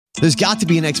There's got to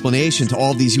be an explanation to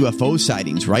all of these UFO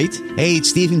sightings, right? Hey,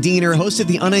 it's Stephen Diener, host of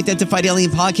the Unidentified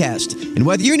Alien Podcast. And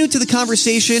whether you're new to the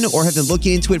conversation or have been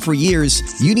looking into it for years,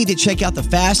 you need to check out the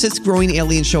fastest growing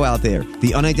alien show out there,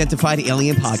 the Unidentified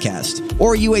Alien Podcast,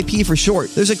 or UAP for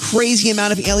short. There's a crazy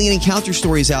amount of alien encounter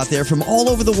stories out there from all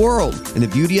over the world. And the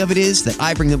beauty of it is that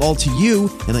I bring them all to you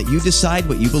and let you decide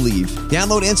what you believe.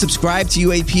 Download and subscribe to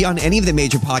UAP on any of the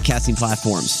major podcasting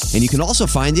platforms. And you can also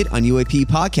find it on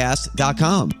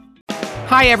UAPpodcast.com.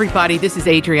 Hi, everybody. This is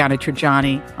Adriana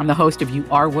Trajani. I'm the host of You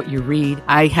Are What You Read.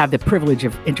 I have the privilege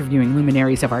of interviewing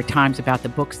luminaries of our times about the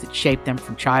books that shaped them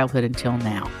from childhood until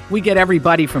now. We get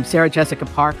everybody from Sarah Jessica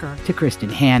Parker to Kristen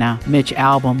Hanna, Mitch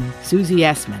Albom, Susie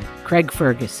Essman, Craig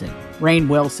Ferguson, Rainn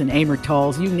Wilson, Amor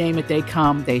Tolls, you name it, they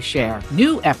come, they share.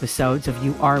 New episodes of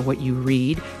You Are What You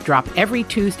Read drop every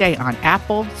Tuesday on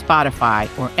Apple, Spotify,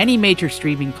 or any major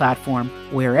streaming platform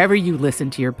wherever you listen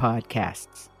to your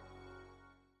podcasts.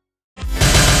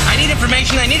 I need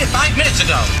information. I need it 5 minutes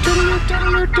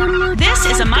ago. This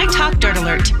is a My Talk Dirt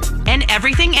Alert, an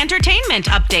everything entertainment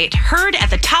update heard at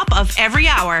the top of every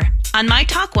hour on My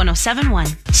Talk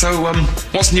 107.1. So,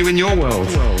 what's new in your world?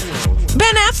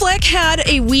 Ben Affleck had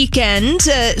a weekend,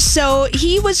 so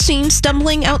he was seen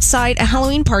stumbling outside a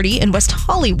Halloween party in West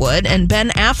Hollywood, and Ben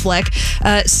Affleck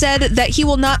said that he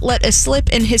will not let a slip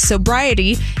in his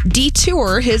sobriety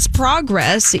detour his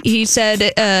progress. He said,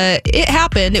 it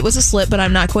happened, it was a slip, but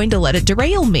I'm not going to let it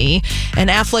derail me. And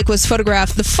Affleck was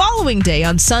photographed the following day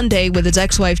on Sunday with his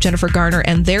ex-wife Jennifer Garner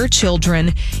and their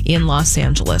children in Los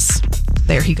Angeles.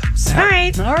 There he goes. All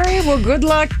right. Well, good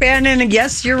luck, Ben. And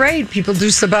yes, you're right. People do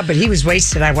slip up, but he was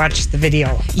wasted. I watched the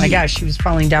video. My gosh, he was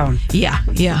falling down. Yeah.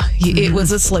 It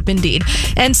was a slip indeed.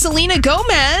 And Selena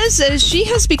Gomez, she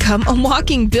has become a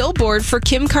walking billboard for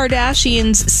Kim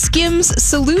Kardashian's Skims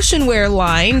solutionware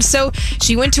line. So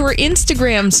she went to her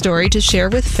Instagram story to share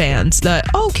with fans that,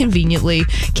 conveniently,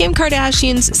 Kim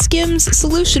Kardashian's Skims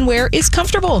solutionware is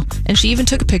comfortable. And she even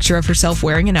took a picture of herself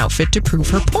wearing an outfit to prove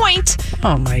her point.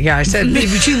 Oh my gosh.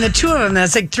 Between the two of them,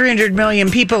 that's like 300 million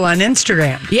people on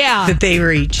Instagram. Yeah. That they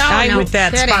reach with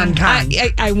that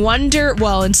SponCon. I wonder,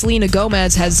 and Selena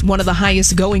Gomez has one of the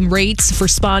highest going rates for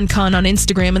SponCon on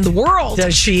Instagram in the world.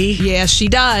 Does she? Yes, she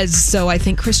does. So I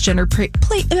think Kris Jenner paid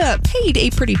a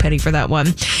pretty penny for that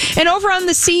one. And over on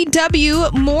the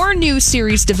CW, more new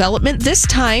series development. This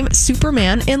time,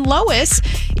 Superman and Lois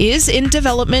is in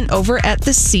development over at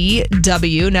the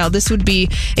CW. Now, this would be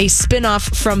a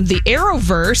spinoff from the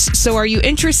Arrowverse. So are you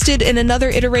interested in another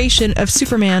iteration of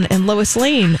Superman and Lois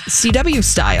Lane, CW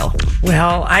style?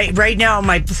 Well, right now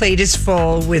my plate is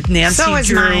full with Nancy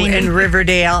Drew and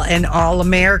Riverdale and All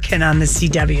American on the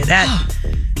CW.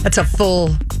 That's a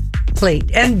full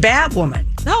plate. And Batwoman.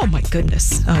 Oh, my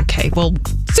goodness. Okay, well,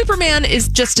 Superman is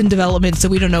just in development, so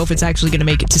we don't know if it's actually going to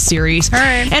make it to series. All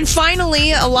right. And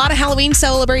finally, a lot of Halloween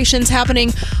celebrations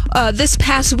happening this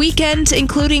past weekend,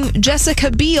 including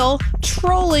Jessica Biel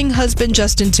trolling husband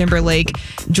Justin Timberlake,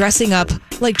 dressing up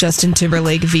like Justin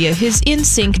Timberlake via his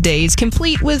NSYNC days,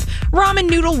 complete with ramen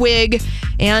noodle wig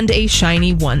and a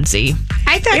shiny onesie.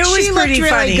 I thought she looked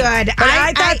really good. But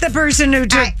I thought the person who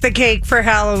took the cake for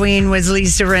Halloween was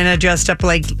Lisa Rinna dressed up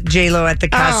like J-Lo at the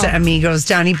Casa Amigos.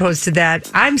 Donnie posted that.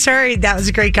 I'm sorry, that was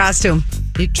a great costume.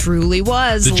 It truly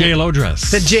was. The J-Lo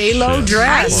dress. The J-Lo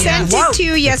dress. I sent it to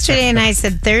you yesterday and I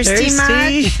said, thirsty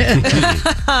much?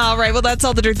 All right, well, that's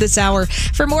all the dirt this hour.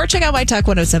 For more, check out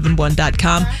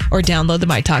mytalk1071.com or download the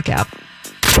MyTalk app.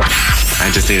 I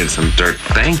just needed some dirt.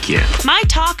 Thank you. My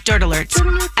Talk Dirt Alerts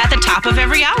at the top of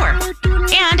every hour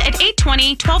and at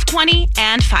 8:20, 12:20,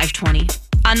 and 5:20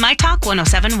 on My Talk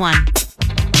 107.1.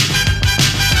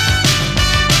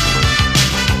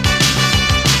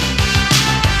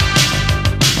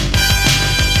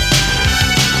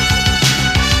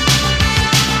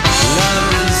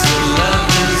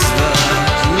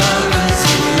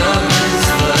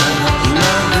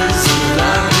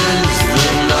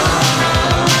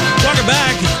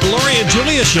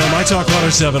 Julia Show, My Talk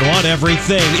 107.1,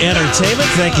 Everything Entertainment.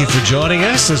 Thank you for joining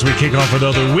us as we kick off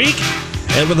another week.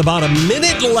 And with about a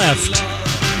minute left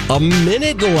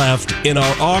in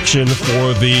our auction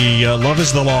for the Love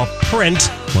is the Law print,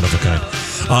 one of a kind,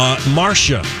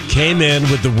 Marcia came in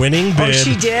with the winning bid. Oh,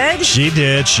 she did? She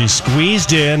did. She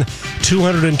squeezed in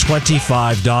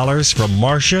 $225 from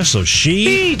Marcia, so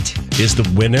she is the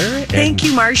winner. Thank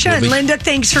you, Marcia. And Linda,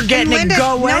 thanks for getting it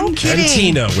going. No kidding. And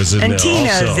Tina was in there also. And Tina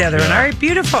is the other one. All right,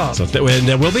 beautiful. So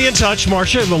and we'll be in touch,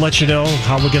 Marcia, and we'll let you know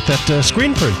how we'll get that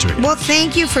screen print to you. Well,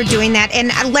 thank you for doing that.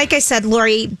 And like I said,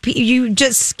 Lori,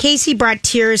 Casey brought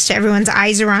tears to everyone's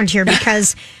eyes around here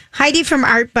because Heidi from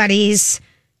Art Buddies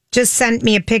just sent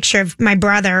me a picture of my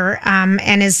brother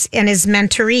and his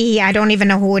mentoree. I don't even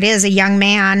know who it is, a young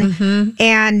man.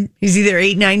 And he's either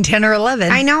 8, 9, 10, or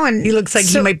 11. I know. And he looks like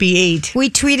he might be 8. We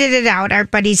tweeted it out, our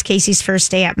buddy's Casey's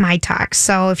first day at My Talk.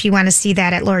 So if you want to see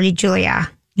that at Lori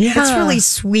Julia. Yeah. It's really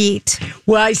sweet.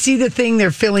 Well, I see the thing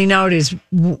they're filling out is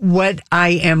what I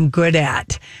am good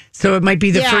at. So it might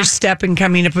be the first step in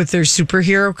coming up with their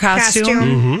superhero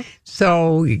costume.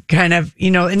 So kind of,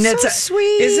 and that's so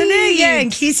sweet, isn't it? Yeah,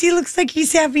 and Casey looks like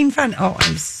he's having fun. Oh,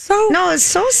 it's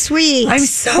so sweet. I'm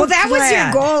so that glad. was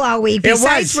your goal all week.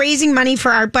 Besides raising money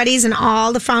for Art Buddies and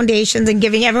all the foundations and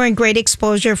giving everyone great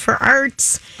exposure for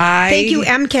arts. Thank you,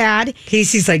 MCAD.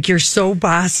 Casey's like, you're so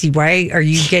bossy. Why are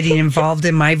you getting involved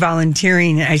in my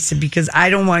volunteering? And I said, because I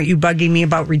don't want you bugging me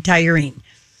about retiring.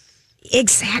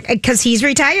 Exactly, because he's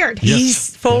retired. Yes.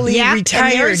 He's fully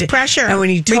retired. And there's pressure. And when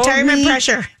he told retirement me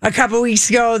pressure a couple weeks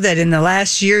ago that in the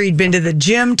last year he'd been to the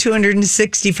gym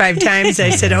 265 times,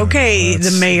 I said, okay,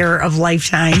 the mayor of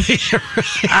Lifetime,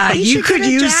 you could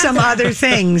use some other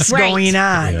things going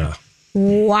on. Yeah.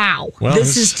 Wow. Well,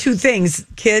 this is 2 things,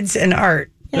 kids and art.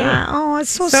 Yeah. Oh, it's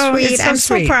so sweet. I'm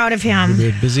so proud of him. You're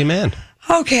a busy man.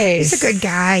 Okay. He's a good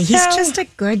guy. He's just a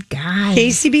good guy.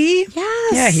 KCB?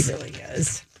 Yes. Yeah, he really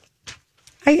is.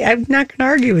 I'm not going to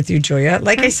argue with you, Julia.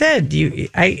 Like I said,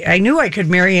 I knew I could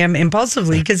marry him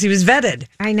impulsively because he was vetted.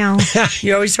 I know.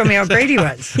 You always told me how great he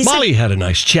was. Molly had a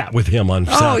nice chat with him on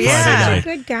Friday night. He's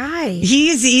a good guy. He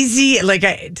is easy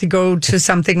to go to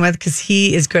something with because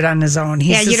he is good on his own.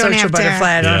 He's a social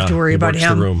butterfly. I don't have to worry about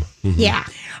him. The room. Yeah.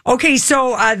 Okay,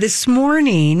 so this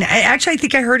morning, I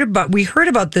think we heard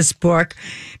about this book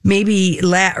maybe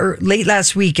late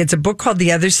last week. It's a book called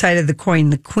The Other Side of the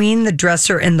Coin, The Queen, the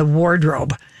Dresser, and the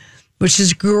Wardrobe, which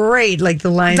is great, like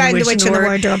The Lion, the Witch, and the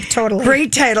Wardrobe. Totally.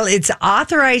 Great title. It's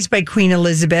authorized by Queen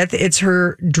Elizabeth. It's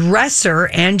her dresser,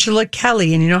 Angela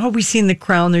Kelly. And you know how we see in The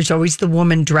Crown, there's always the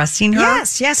woman dressing her?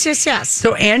 Yes.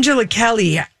 So Angela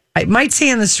Kelly, I might say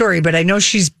in the story, but I know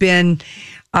she's been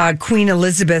Queen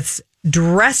Elizabeth's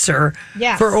dresser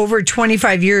for over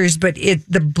 25 years. But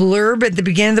the blurb at the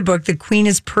beginning of the book, the Queen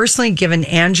has personally given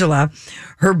Angela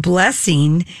her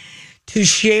blessing to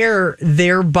share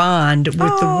their bond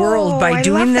with the world by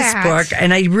doing this book.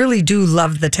 And I really do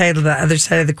love the title, The Other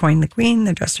Side of the Coin, The Queen,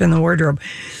 the Dresser, and the Wardrobe.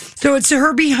 So it's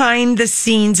her behind the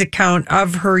scenes account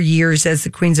of her years as the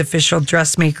Queen's official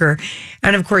dressmaker.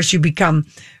 And of course, you become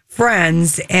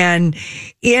friends. And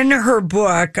in her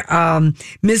book,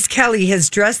 Miss Kelly has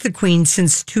dressed the Queen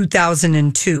since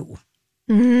 2002.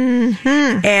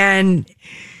 And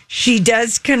she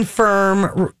does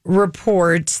confirm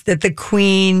reports that the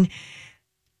Queen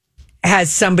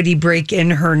has somebody break in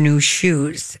her new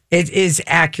shoes. It is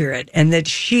accurate. And that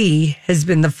she has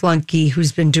been the flunky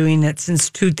who's been doing it since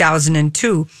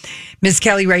 2002. Miss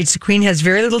Kelly writes, the Queen has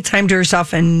very little time to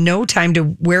herself and no time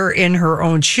to wear in her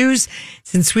own shoes.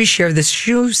 Since we share the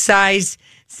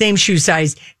same shoe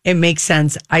size, it makes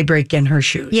sense. I break in her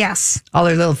shoes. Yes. All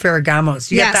her little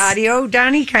Ferragamos. You got the audio,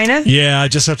 Donnie, kind of? Yeah, I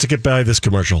just have to get by this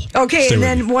commercial. Okay, and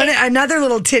then another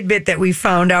little tidbit that we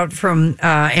found out from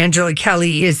Angela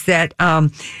Kelly is that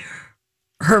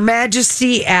Her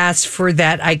Majesty asked for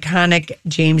that iconic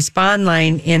James Bond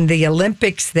line in the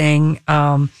Olympics thing.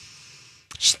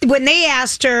 When they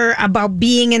asked her about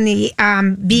being in the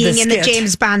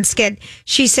James Bond skit,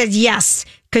 she said yes,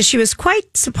 because she was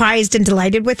quite surprised and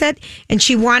delighted with it, and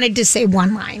she wanted to say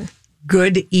one line.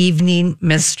 Good evening,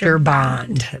 Mr.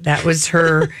 Bond. That was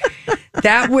her.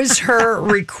 That was her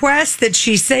request that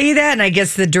she say that, and I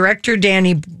guess the director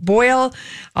Danny Boyle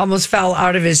almost fell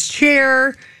out of his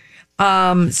chair.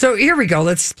 So here we go.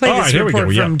 Let's play this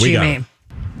report from GMA.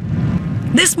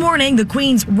 This morning, the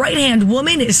Queen's right-hand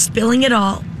woman is spilling it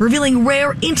all, revealing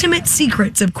rare, intimate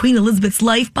secrets of Queen Elizabeth's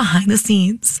life behind the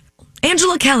scenes.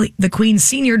 Angela Kelly, the Queen's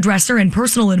senior dresser and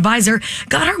personal advisor,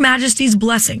 got Her Majesty's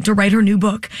blessing to write her new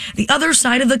book, The Other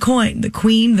Side of the Coin, The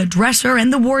Queen, the Dresser,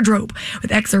 and the Wardrobe,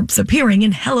 with excerpts appearing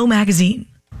in Hello magazine.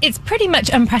 It's pretty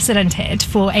much unprecedented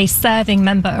for a serving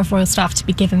member of royal staff to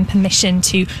be given permission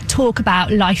to talk about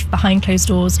life behind closed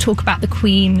doors, talk about the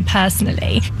Queen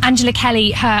personally. Angela Kelly,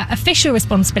 her official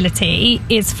responsibility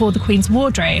is for the Queen's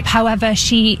wardrobe. However,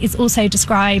 she is also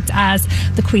described as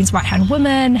the Queen's right-hand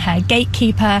woman, her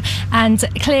gatekeeper, and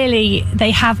clearly they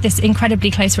have this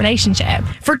incredibly close relationship.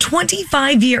 For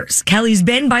 25 years, Kelly's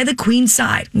been by the Queen's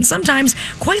side, and sometimes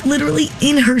quite literally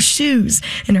in her shoes,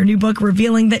 in her new book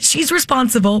revealing that she's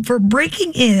responsible for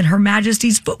breaking in Her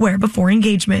Majesty's footwear before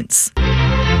engagements.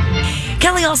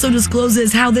 Kelly also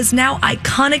discloses how this now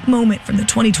iconic moment from the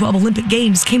 2012 Olympic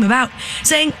Games came about,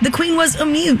 saying the Queen was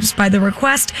amused by the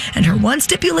request and her one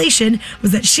stipulation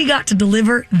was that she got to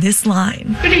deliver this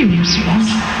line. Good evening, Sir.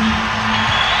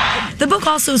 The book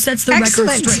also sets the record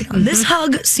straight on this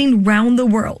hug seen round the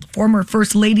world. Former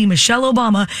First Lady Michelle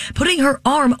Obama putting her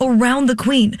arm around the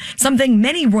Queen, something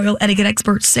many royal etiquette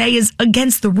experts say is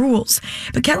against the rules.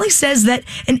 But Kelly says that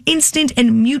an instant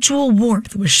and mutual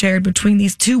warmth was shared between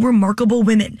these two remarkable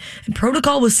women, and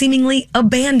protocol was seemingly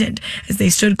abandoned as they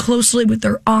stood closely with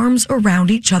their arms around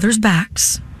each other's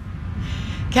backs.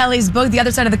 Kelly's book, The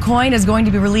Other Side of the Coin, is going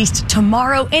to be released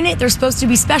tomorrow. In it, there's supposed to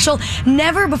be special,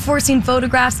 never-before-seen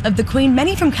photographs of the Queen,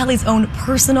 many from Kelly's own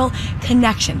personal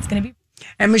connections.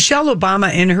 And Michelle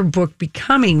Obama, in her book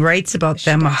Becoming, writes about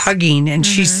them hugging, and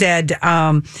she said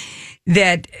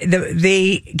that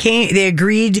they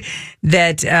agreed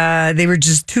that they were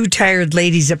just two tired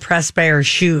ladies oppressed by our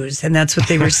shoes, and that's what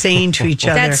they were saying to each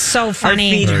other. That's so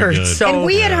funny. Our feet hurt so and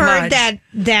we had heard much.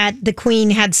 that the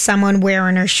Queen had someone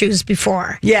wearing her shoes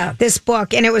before. Yeah, this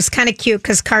book, and it was kind of cute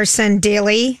because Carson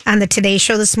Daly on the Today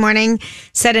Show this morning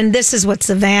said, "And this is what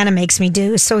Savannah makes me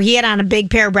do." So he had on a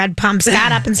big pair of red pumps,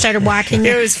 got up and started walking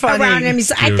it was funny. around him. He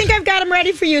said, "I think I've got him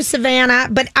ready for you, Savannah."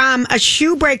 But a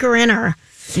shoe breaker in her.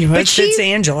 But it's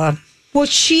Angela. Well,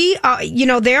 she,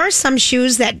 there are some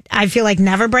shoes that I feel like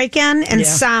never break in, and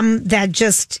some that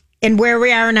just, and where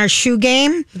we are in our shoe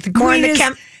game, the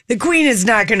Queen is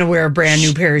not going to wear a brand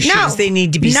new pair of shoes. No. They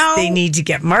need to be. They need to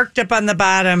get marked up on the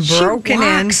bottom, broken she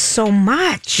in. walks so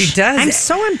much. She does. I'm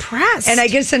so impressed. And I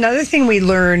guess another thing we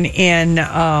learn in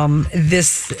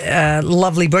this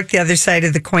lovely book, The Other Side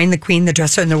of the Coin, The Queen, the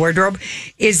Dresser, and the Wardrobe,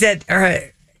 is that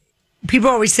people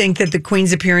always think that the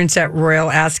Queen's appearance at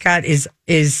Royal Ascot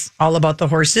is all about the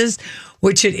horses,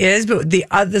 which it is. But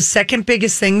the second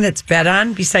biggest thing that's bet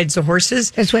on, besides the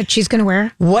horses, is what she's going to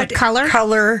wear. What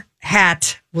color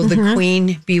hat will the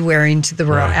Queen be wearing to the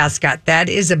Royal Ascot? That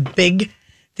is a big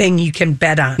thing you can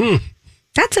bet on.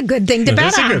 That's a good thing to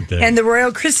bet on. And the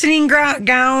Royal Christening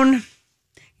gown,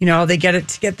 they get it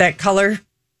to get that color.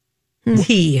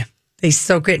 Tea. They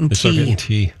soak it in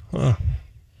tea. Oh.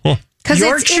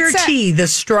 Yorkshire tea, the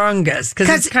strongest, because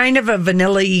it's kind of a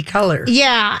vanilla-y color.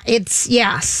 Yeah,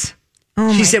 yes.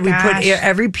 Oh, she said we put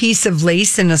every piece of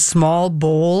lace in a small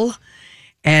bowl,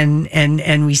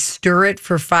 and we stir it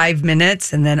for 5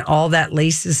 minutes, and then all that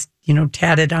lace is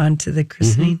tatted onto the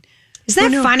christening.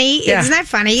 Isn't that funny? Yeah. Isn't that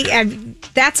funny?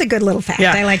 That's a good little fact.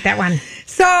 Yeah. I like that one.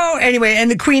 So anyway, and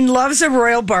the Queen loves a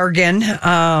royal bargain.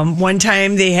 One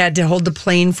time they had to hold the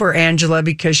plane for Angela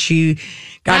because she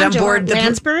got on board the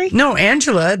Lansbury? No,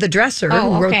 Angela, the dresser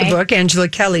who wrote the book, Angela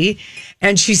Kelly,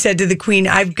 and she said to the Queen,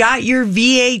 "I've got your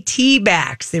VAT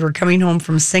backs." They were coming home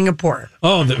from Singapore.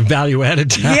 Oh, the value added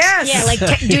tax. Yes, yeah,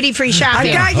 like duty free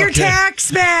shopping. I got your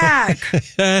tax back.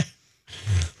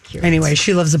 Anyway,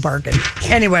 she loves a bargain.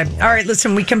 Anyway, all right,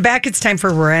 listen, we come back. It's time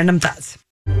for Random Thoughts.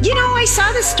 I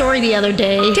saw this story the other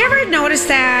day. Did you ever notice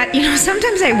that?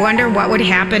 Sometimes I wonder what would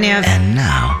happen if... And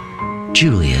now,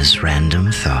 Julia's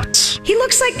Random Thoughts. He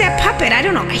looks like that puppet. I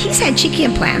don't know. He's had cheeky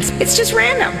implants. It's just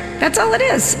random. That's all it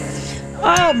is.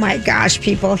 Oh my gosh,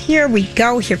 people. Here we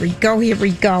go.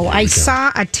 I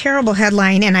saw a terrible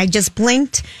headline and I just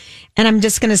blinked, and I'm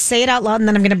just going to say it out loud and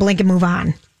then I'm going to blink and move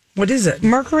on. What is it?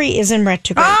 Mercury is in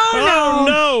retrograde. Oh,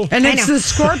 no. And it's the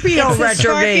Scorpio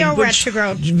retrograde.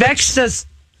 Retrograde. Vexed us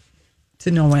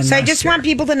to no end. So I just want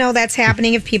people to know that's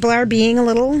happening if people are being a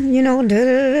little,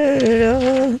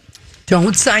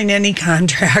 Don't sign any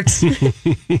contracts.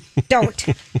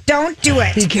 Don't do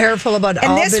it. Be careful about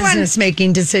all business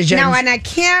making decisions. No, and I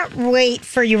can't wait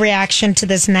for your reaction to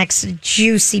this next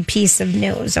juicy piece of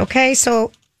news, okay?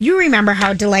 So you remember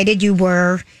how delighted you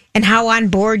were and how on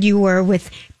board you were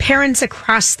with parents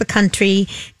across the country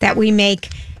that we make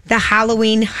the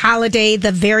Halloween holiday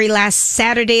the very last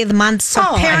Saturday of the month, so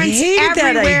parents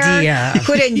everywhere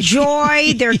could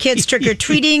enjoy their kids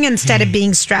trick-or-treating instead of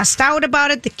being stressed out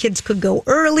about it. The kids could go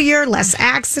earlier, less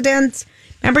accidents.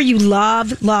 Remember, you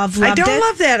loved it. I don't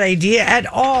love that idea at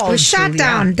all. It was shot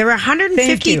down. There were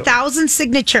 150,000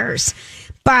 signatures.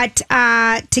 But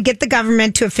to get the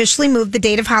government to officially move the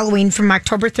date of Halloween from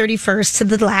October 31st to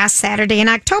the last Saturday in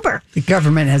October. The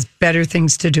government has better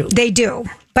things to do. They do,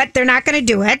 but they're not going to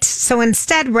do it. So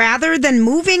instead, rather than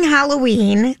moving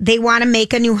Halloween, they want to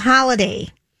make a new holiday.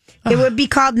 It would be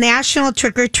called National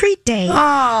Trick or Treat Day.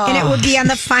 Oh. And it would be on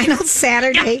the final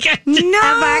Saturday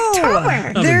of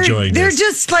October. They're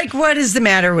just like, what is the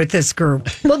matter with this group?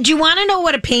 Well, do you want to know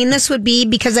what a pain this would be?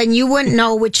 Because then you wouldn't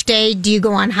know which day. Do you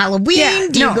go on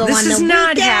Halloween? Do you go on the weekend? This is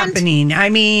not happening. I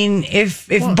mean, if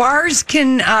bars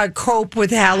can cope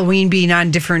with Halloween being on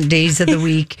different days of the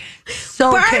week,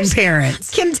 so can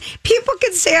parents. People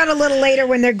can stay out a little later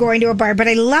when they're going to a bar, but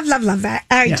I love that.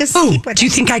 All right, just keep with do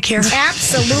you think I care?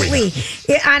 Absolutely.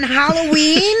 On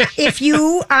Halloween, if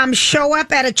you show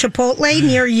up at a Chipotle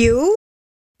near you.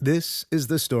 This is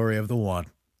the story of the one.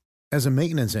 As a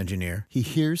maintenance engineer, he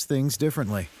hears things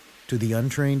differently. To the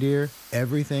untrained ear,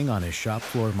 everything on his shop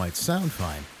floor might sound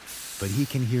fine, but he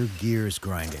can hear gears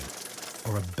grinding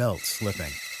or a belt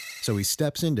slipping. So he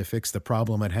steps in to fix the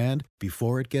problem at hand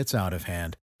before it gets out of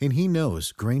hand. And he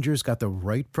knows Grainger's got the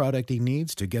right product he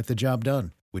needs to get the job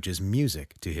done, which is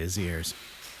music to his ears.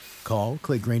 Call,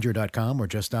 click Grainger.com, or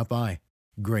just stop by.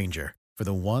 Grainger, for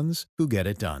the ones who get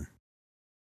it done.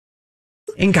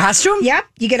 In costume? Yep.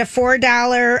 You get a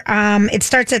 $4. It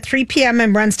starts at 3 p.m.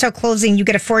 and runs till closing. You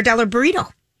get a $4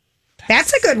 burrito.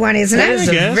 That's a good one, isn't it? That is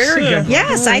a very good one.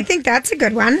 Yes, I think that's a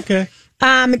good one. Okay.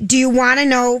 Do you want to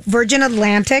know Virgin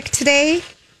Atlantic today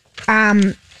is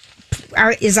on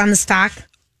the stock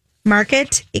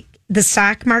market, the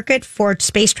stock market for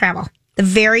space travel. The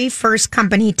very first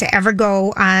company to ever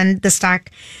go on the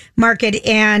stock market.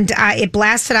 And it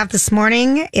blasted out this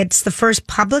morning. It's the first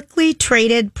publicly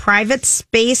traded private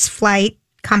space flight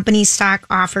company stock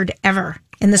offered ever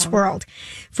in this world.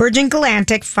 Virgin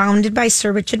Galactic, founded by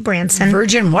Sir Richard Branson.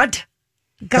 Virgin what?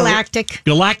 Galactic.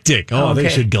 Galactic. Oh, they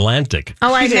should Galantic.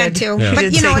 Oh, I had to. Yeah.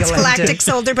 But, you know, it's Galactic's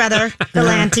older brother,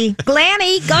 Galanti.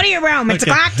 Glanny, go to your room. It's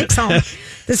Galactic's home.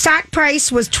 The stock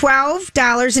price was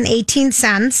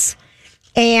 $12.18,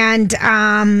 and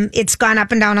it's gone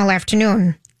up and down all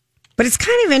afternoon. But it's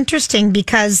kind of interesting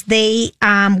because they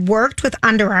worked with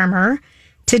Under Armour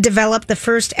to develop the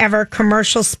first ever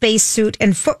commercial spacesuit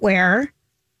and footwear,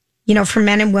 you know, for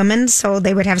men and women, so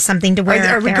they would have something to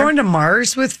wear. Are we going to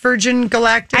Mars with Virgin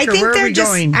Galactic? I think or where are we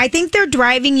going? I think they're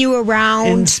driving you around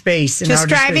in space. Just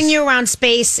driving you around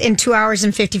space in 2 hours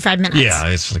and 55 minutes. Yeah,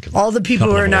 it's like all the people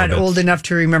who are not old enough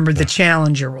to remember the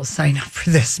Challenger will sign up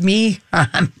for this. Me,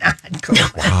 I'm not going.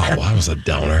 Wow, that was a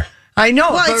downer. I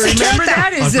know, well, but remember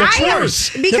that is the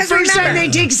first. Because the first time they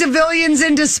take civilians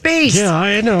into space. Yeah,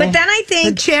 I know. But then I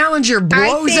think the Challenger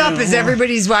blows up as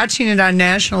everybody's watching it on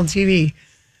national TV.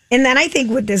 And then I think,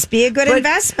 would this be a good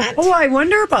investment? Oh, I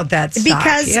wonder about that stock.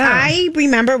 Because I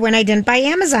remember when I didn't buy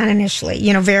Amazon initially,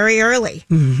 you know, very early.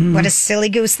 Mm-hmm. What a silly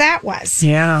goose that was.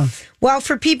 Yeah. Well,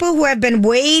 for people who have been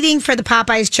waiting for the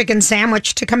Popeyes chicken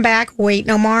sandwich to come back, wait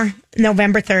no more.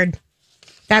 November 3rd.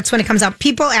 That's when it comes out.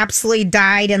 People absolutely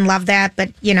died and love that,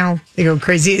 but, you know. They go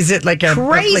crazy. Is it like a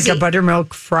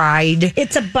buttermilk fried?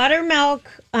 It's a buttermilk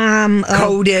coated.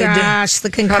 Oh gosh, the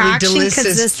concoction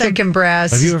delicious chicken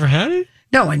breast. Have you ever had it?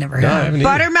 No, I never have.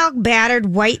 Buttermilk battered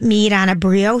white meat on a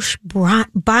brioche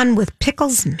bun with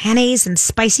pickles, mayonnaise, and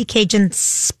spicy Cajun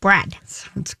spread.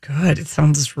 Sounds good. It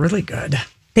sounds really good.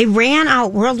 They ran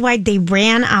out worldwide. They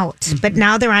ran out, but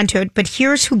now they're onto it. But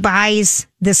here's who buys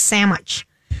this sandwich: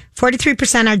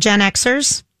 43% are Gen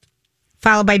Xers,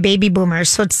 followed by baby boomers.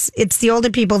 So it's the older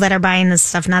people that are buying this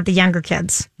stuff, not the younger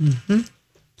kids. Mm-hmm.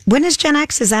 When is Gen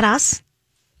X? Is that us?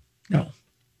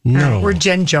 No. We're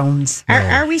Gen Jones.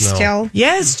 Are we still?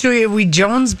 Yes, Julia. We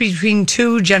Jones between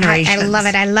two generations. I love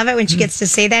it. I love it when she gets to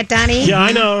say that, Donnie. Yeah,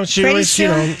 I know. She always,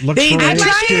 looks for I'd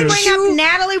like to bring up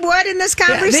Natalie Wood in this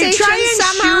conversation they try and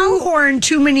somehow. shoehorn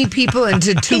too many people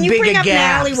into too Can you big bring a up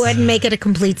gaps. Natalie Wood and make it a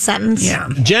complete sentence? Yeah.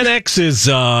 Gen X is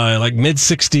like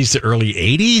mid-60s to early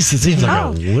 80s. It seems like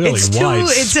a really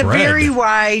wide It's spread. a very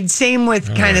wide. Same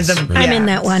with kind of the. I'm in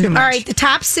that one. too All much. right, the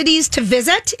top cities to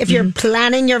visit if you're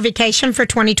planning your vacation for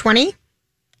 2020. In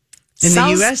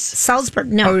the U.S.?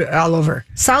 Salzburg, no. Oh, all over.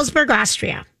 Salzburg,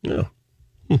 Austria. Yeah.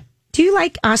 Do you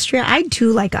like Austria? I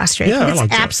do like Austria. Yeah, I think I like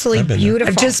it's that. absolutely I've been there.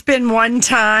 beautiful. I've just been one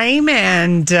time,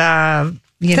 and you know,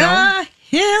 the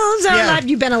hills are alive.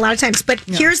 You've been a lot of times, but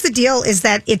here's the deal: is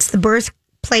that it's the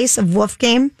birthplace of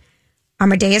Wolfgang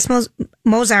Amadeus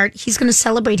Mozart. He's going to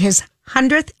celebrate his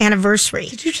 100th anniversary.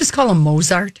 Did you just call him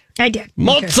Mozart? I did.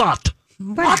 Mozart.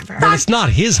 Whatever. But it's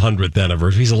not his 100th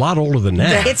anniversary. He's a lot older than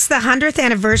that. It's the 100th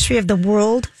anniversary of the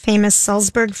world famous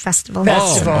Salzburg Festival.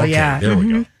 Okay. Yeah. There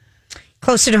we go.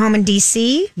 Closer to home in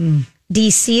D.C.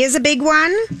 D.C. is a big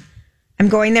one. I'm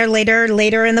going there later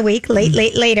in the week.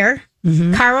 Later.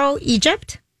 Cairo,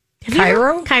 Egypt.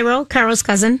 Cairo's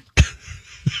cousin.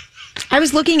 I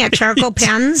was looking at charcoal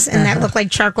pens, and that looked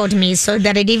like charcoal to me, so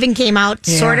that it even came out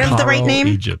sort of the right name.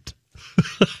 Egypt.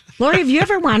 Lori, have you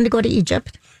ever wanted to go to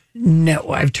Egypt? No,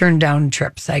 I've turned down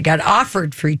trips. I got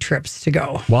offered free trips to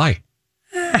go. Why?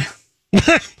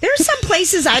 There's some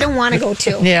places I don't want to go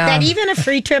to. Yeah. That even a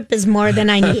free trip is more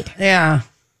than I need. Yeah.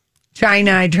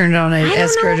 China, I turned down an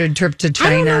escorted trip to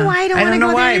China. I don't know why I don't know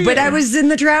go why, there but either. I was in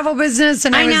the travel business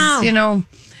and I was,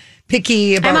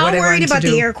 picky about I'm all what I wanted worried to about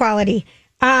do. the air quality.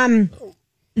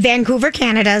 Vancouver,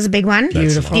 Canada is a big one.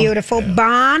 Beautiful. Beautiful. Yeah.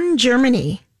 Bonn,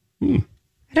 Germany. I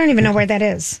don't even know where that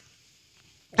is.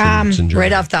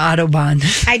 Right off the Autobahn.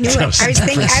 I knew it. I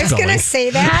was going to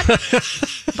say that,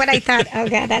 but I thought, oh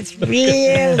God, that's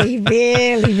really,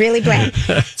 really, really bland.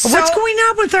 What's going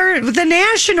on with the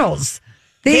Nationals?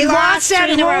 They lost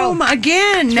at home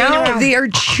again. Now they are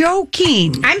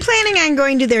choking. I'm planning on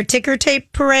going to their ticker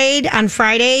tape parade on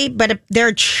Friday, but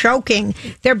they're choking.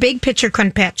 Their big pitcher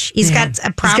couldn't pitch. He's got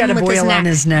a problem with his neck. On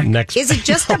his neck. Is it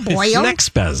just a boil? Neck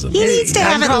spasm. He needs to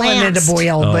have it calling it a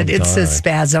boil, but it's a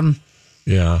spasm.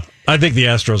 Yeah. I think the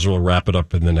Astros will wrap it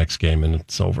up in the next game and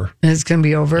it's over. It's going to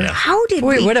be over. Yeah. How did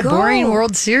we what a go? boring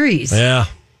World Series. Yeah.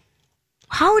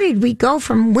 How did we go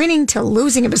from winning to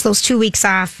losing? It was those 2 weeks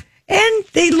off. And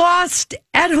they lost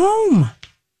at home.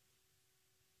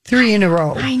 3 in a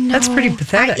row. I know. That's pretty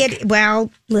pathetic. Well,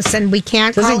 listen, we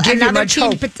can't Doesn't call give you another much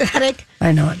team hope. pathetic.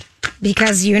 I know it.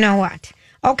 Because you know what?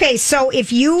 Okay, so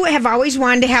if you have always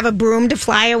wanted to have a broom to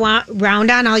fly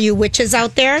around on, all you witches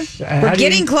out there, we're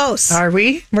getting close. Are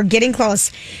we? We're getting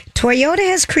close. Toyota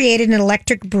has created an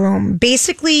electric broom.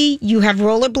 Basically, you have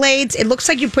rollerblades. It looks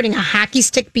like you're putting a hockey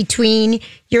stick between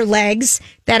your legs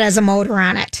that has a motor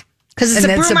on it. Because it's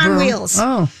a broom on wheels.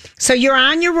 Oh. So you're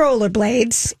on your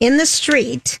rollerblades in the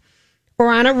street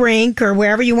or on a rink or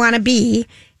wherever you want to be.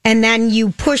 And then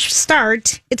you push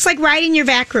start. It's like riding your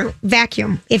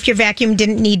vacuum if your vacuum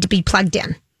didn't need to be plugged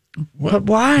in. But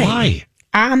why?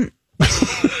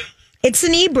 It's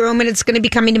an e-broom and it's going to be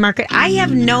coming to market. I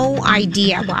have no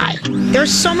idea why.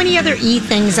 There's so many other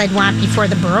things I'd want before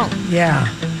the broom. Yeah.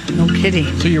 No kidding.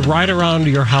 So you ride around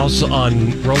your house on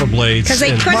rollerblades. Because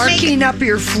they marking up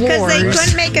your floors. Because they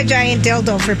couldn't make a giant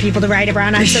dildo for people to ride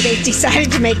around on, so they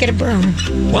decided to make it a broom.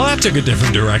 Well, that took a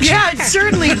different direction. Yeah, it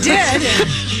certainly did.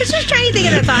 Just trying to think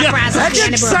of the thought process. That's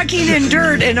behind just a broom. sucking in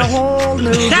dirt in a whole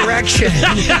new direction.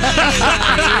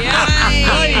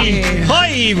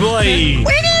 Hi, boy. We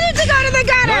needed to go to the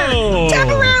gutter. Oh,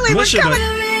 Temporarily, we're listen coming.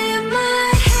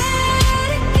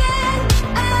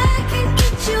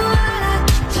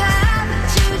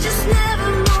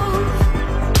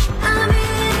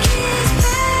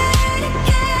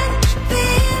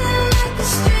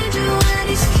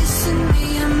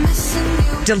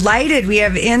 Delighted. We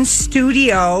have in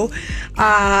studio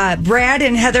Brad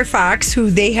and Heather Fox, who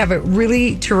they have a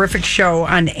really terrific show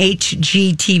on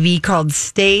HGTV called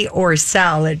Stay or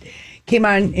Sell. It came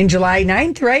on in July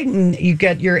 9th, right? And you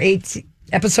got your 8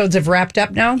 episodes have wrapped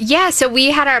up now? Yeah, so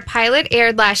we had our pilot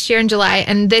aired last year in July,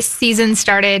 and this season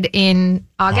started in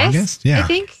August, yeah. I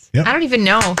think. Yep. I don't even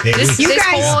know. This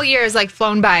whole year is like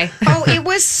flown by. Oh, it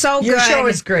was so good. Your show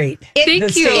is great.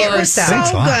 Thank you. It was so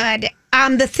good.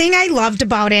 The thing I loved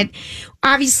about it,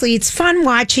 obviously, it's fun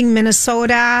watching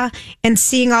Minnesota and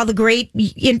seeing all the great.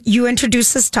 You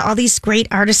introduce us to all these great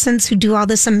artisans who do all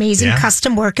this amazing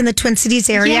custom work in the Twin Cities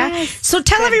area. Yes. So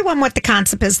tell everyone what the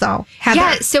concept is, though. Heather,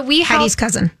 Yeah, so we help Heidi's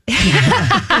cousin.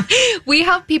 We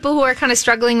help people who are kind of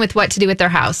struggling with what to do with their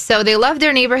house. So they love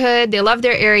their neighborhood, they love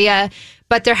their area,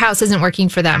 but their house isn't working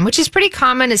for them, which is pretty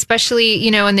common, especially,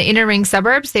 in the inner ring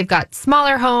suburbs. They've got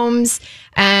smaller homes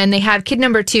and they have kid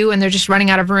number 2 and they're just running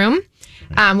out of room,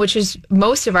 which is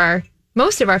most of our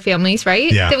families,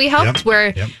 right? Yeah. That we helped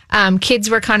where kids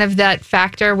were kind of that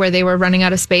factor where they were running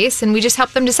out of space, and we just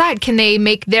helped them decide, can they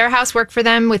make their house work for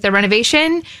them with a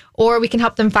renovation, or we can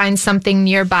help them find something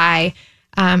nearby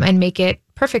and make it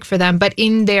perfect for them, but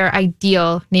in their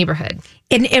ideal neighborhood.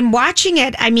 And watching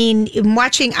it, I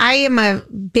am a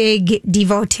big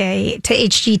devotee to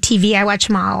HGTV. I watch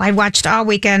them all. I watched all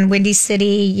weekend, Windy City,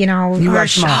 You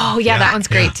watch them all. Oh, yeah, that one's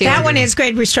great too. That one is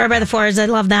great. Restored by the Forest. I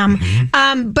love them.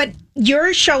 But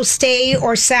your show, Stay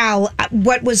or Sell,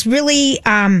 what was really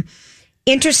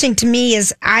interesting to me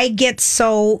is I get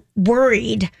so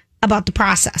worried about the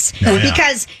process.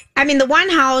 Because, the one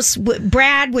house,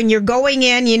 Brad, when you're going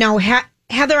in,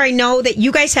 Heather, I know that you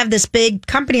guys have this big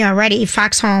company already,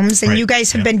 Fox Homes, and you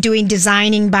guys have been doing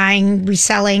designing, buying,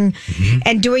 reselling,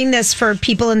 and doing this for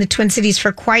people in the Twin Cities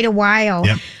for quite a while.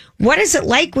 Yep. What is it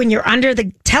like when you're under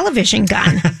the television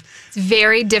gun? It's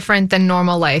very different than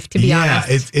normal life, to be honest.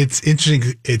 Yeah, it's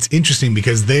interesting. It's interesting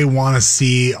because they want to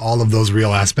see all of those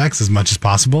real aspects as much as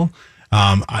possible.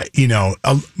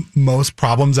 Most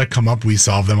problems that come up, we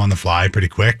solve them on the fly pretty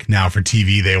quick. Now for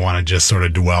TV, they want to just sort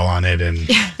of dwell on it and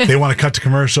they want to cut to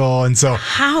commercial. And so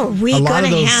how are we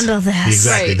going to handle this?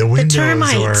 Exactly. Right. The windows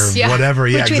termites. or whatever.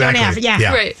 Which exactly. we don't have.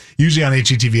 Yeah. Right. Usually on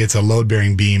HGTV, it's a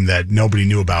load-bearing beam that nobody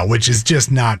knew about, which is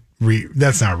just not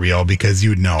that's not real because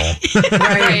you would know.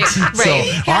 Right. So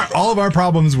all of our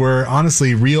problems were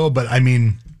honestly real, but I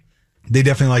mean, they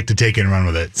definitely like to take it and run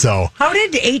with it. So how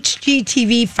did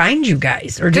HGTV find you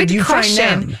guys? Or did Good you question.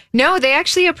 find them? No, they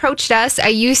actually approached us. I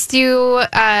used to,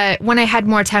 when I had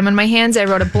more time on my hands, I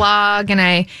wrote a blog and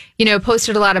I,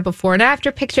 posted a lot of before and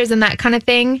after pictures and that kind of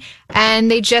thing.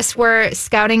 And they just were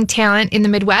scouting talent in the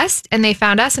Midwest and they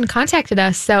found us and contacted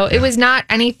us. So it was not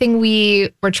anything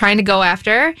we were trying to go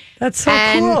after. That's so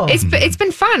cool. It's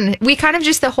been fun. We kind of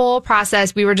just the whole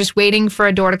process, we were just waiting for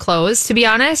a door to close, to be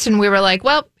honest. And we were like,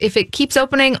 well, if it keeps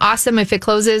opening, awesome. If it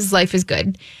closes, life is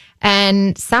good.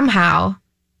 And somehow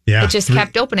it just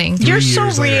kept opening. You're so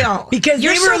real. Because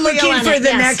You're they were so looking real for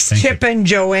the next Chip and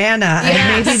Joanna.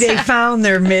 And maybe they found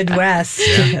their Midwest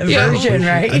version,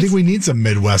 right? I think we need some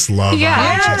Midwest love.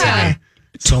 Yeah.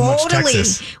 So much Totally.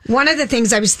 Texas. One of the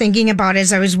things I was thinking about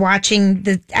as I was watching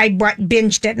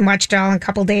binged it and watched it all in a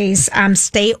couple days.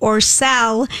 Stay or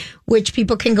Sell, which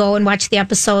people can go and watch the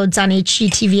episodes on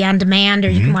HGTV on demand, or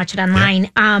you can watch it online.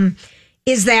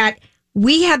 Is that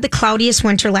we had the cloudiest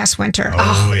winter last winter.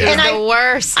 Oh, yeah. It was the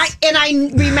worst. I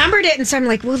remembered it, and so I'm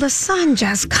like, will the sun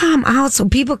just come out so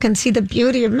people can see the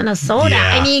beauty of Minnesota?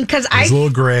 Yeah. I mean, because It's a little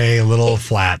gray, a little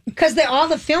flat. because all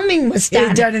the filming was It was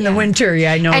done. done in the winter.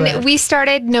 Yeah, I know And that. we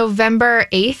started November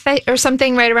 8th or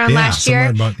something right around last year.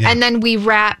 somewhere about- yeah. And then we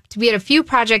had a few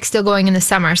projects still going in the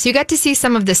summer. So you got to see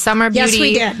some of the summer beauty. Yes,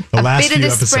 we did. The A last bit of few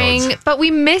the spring. episodes. But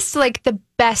we missed like the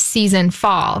best season,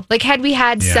 fall. Like had we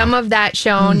had Yeah. some of that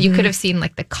shown, you could have seen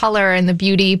like the color and the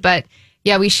beauty. But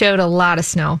yeah, we showed a lot of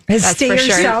snow. Has That's Stay for or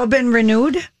sure. Sell been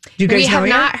renewed? Do you guys We know have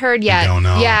yet? not heard yet. We don't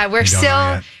know. Yeah, We don't know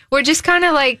yet. we're just kind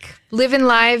of like living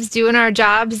lives, doing our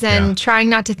jobs, and trying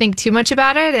not to think too much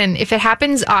about it. And if it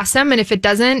happens, awesome. And if it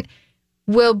doesn't,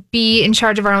 we'll be in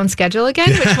charge of our own schedule again,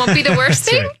 which won't be the worst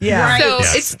thing. right. Yeah. Right. So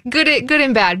Yes. it's good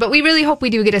and bad. But we really hope we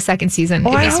do get a second season. Oh,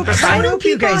 It'd I be hope super so. fun. I hope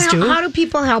you guys do. How do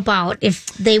people help out if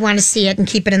they want to see it and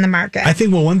keep it in the market? I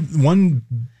think, well, one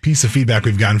piece of feedback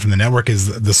we've gotten from the network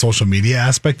is the social media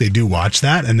aspect. They do watch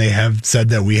that, and they have said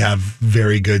that we have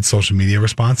very good social media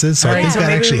responses. So All I right, think so that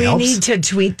maybe actually we helps. need to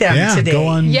tweet them Yeah, today. go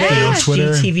on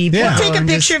Twitter. HGTV. Yeah. Take a and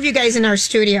picture just- of you guys in our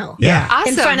studio. Yeah.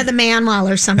 Awesome. In front of the man wall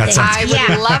or something. That sounds I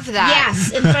would love that.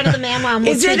 Yes, in front of the man wall. and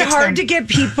we'll Is it take to hard them. to get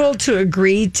people to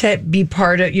agree to be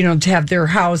part of, to have their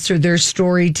house or their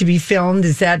story to be filmed?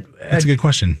 Is that That's a good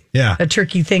question. Yeah. a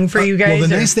tricky thing for you guys? Well,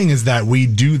 the or- nice thing is that we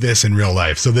do this in real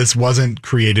life. So this wasn't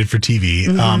created for TV.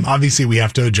 Obviously, we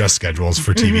have to adjust schedules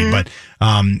for TV, but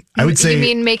I would say... You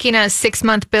mean making a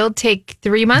 6-month build take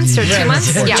 3 months or 2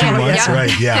 months? Or 2 months, Yeah.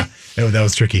 right, yeah. That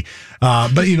was tricky.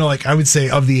 But, I would say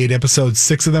of the 8 episodes,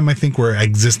 6 of them, I think, were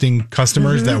existing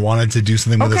customers that wanted to do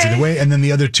something with us Okay. either way. And then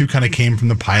the other 2 kind of came from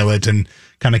the pilot and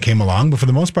kind of came along. But for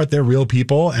the most part, they're real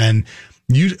people. And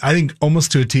I think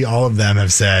almost to a T, all of them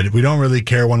have said, we don't really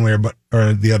care one way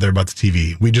or the other about the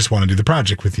TV. We just want to do the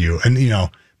project with you. And,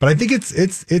 but I think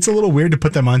it's a little weird to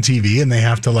put them on TV and they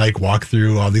have to like walk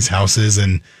through all these houses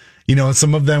and,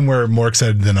 some of them were more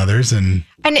excited than others. And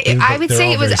I would they're say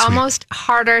all it was very sweet. almost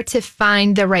harder to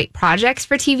find the right projects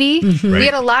for TV. Right, We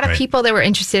had a lot of right. people that were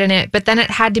interested in it, but then it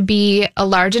had to be a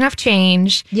large enough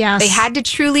change. Yes. They had to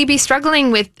truly be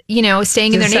struggling with,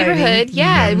 staying in their Deciding. neighborhood.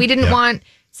 Yeah. We didn't Yeah. want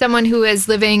someone who is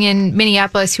living in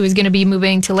Minneapolis who is going to be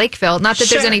moving to Lakeville. Not that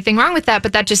there's Sure. anything wrong with that,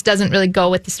 but that just doesn't really go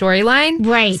with the storyline.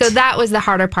 Right. So that was the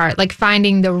harder part, like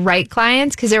finding the right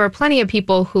clients, because there were plenty of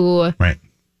people who Right.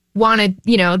 wanted,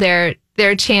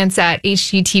 their chance at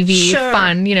HGTV Sure.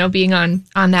 fun, being on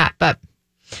that. But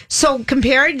So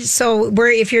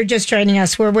if you're just joining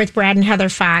us, we're with Brad and Heather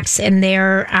Fox and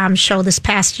their show this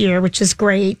past year, which is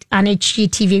great on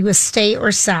HGTV, was Stay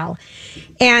or Sell.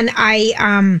 And I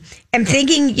am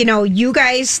thinking, you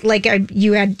guys,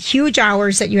 you had huge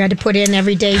hours that you had to put in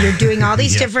every day. You're doing all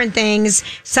these Yeah. different things.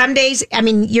 Some days,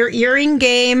 your earring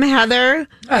game, Heather,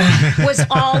 was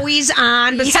always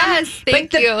on. But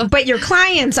Thank you. But your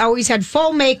clients always had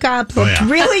full makeup, looked yeah.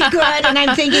 really good. And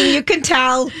I'm thinking you can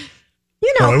tell...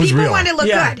 Oh, it was people real. want to look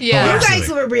Yeah. good. Yeah. You Oh, guys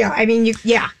absolutely. were real. I mean,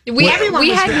 everyone we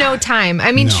was had real. no time.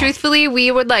 I mean, No. truthfully, we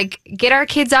would get our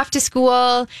kids off to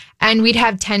school and we'd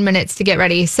have 10 minutes to get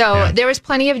ready. So Yeah. there was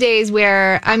plenty of days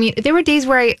where, there were days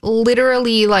where I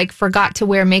literally forgot to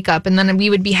wear makeup, and then we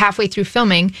would be halfway through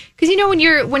filming. Cause when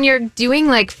you're doing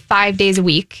 5 days a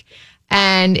week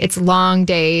and it's long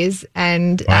days,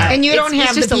 and and you don't it's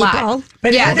have just the a lot. people.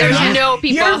 But yeah, there's no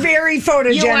people. You're very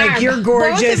photogenic. You are. You're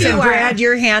gorgeous, Both of you and are. Brad,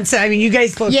 you're handsome. I mean, you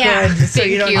guys look good. So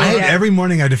Thank you don't. you. I had every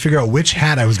morning I had to figure out which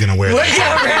hat I was going to wear.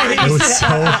 It was so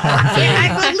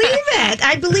hard.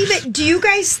 I believe it. Do you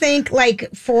guys think,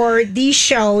 like, for these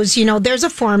shows, there's a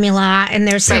formula and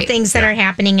there's some things that are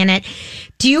happening in it.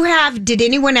 Did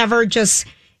anyone ever just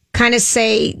kind of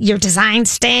say your design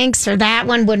stinks or that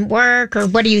one wouldn't work, or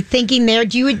what are you thinking there?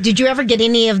 Did you ever get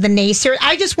any of the naysayers?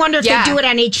 I just wonder if they do it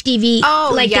on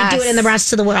HTV they do it in the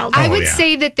rest of the world. I would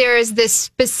say that there is this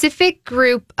specific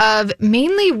group of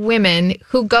mainly women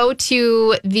who go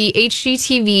to the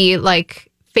HGTV,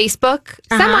 like Facebook,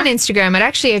 some on Instagram. It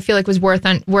actually, I feel like, was worse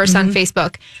on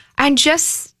Facebook, and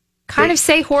just kind of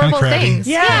say horrible things.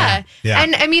 Yeah.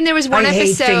 And I mean, there was one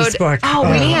episode. Oh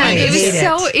man, it was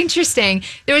so interesting.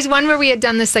 There was one where we had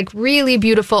done this like really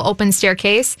beautiful open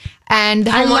staircase, and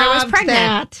the homeowner was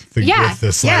pregnant. With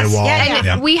the sliding wall.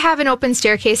 And we have an open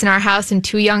staircase in our house and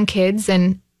 2 young kids,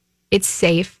 and it's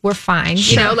safe. We're fine.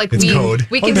 It's code.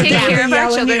 We can take care of our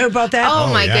children. About that?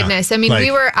 Oh my goodness. I mean,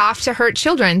 we were off to hurt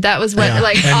children. That was what,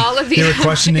 and all of the. They were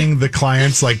questioning the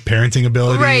client's like parenting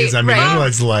abilities. I mean, it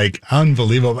was like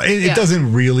unbelievable. It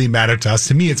doesn't really matter to us.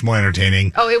 To me, it's more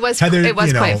entertaining. Oh, it was. Heather, it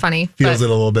was quite funny. Feels it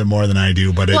a little bit more than I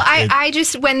do, but I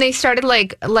just, when they started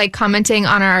like commenting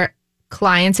on our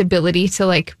client's ability to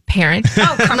like parent.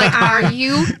 Oh, come on. Are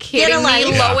you kidding me,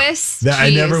 Lois? I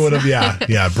never would have.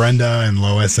 Yeah. Brenda and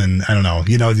Lois, and I don't know.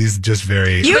 These just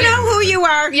very. You know who you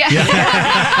are. Yeah.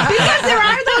 Because there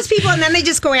are those people, and then they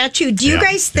just go at you. Do you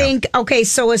guys think? Okay,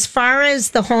 so as far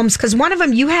as the homes, because one of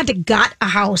them you had to gut a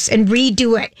house and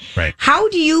redo it. Right. How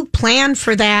do you plan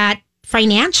for that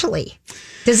financially?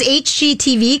 Does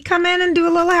HGTV come in and do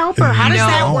a little help, or how does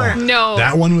that work? No,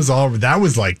 that one was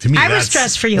like, to me. I was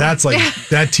stressed for you. That's like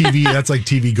that TV. That's like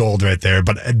TV gold right there.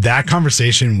 But that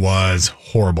conversation was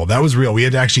horrible. That was real. We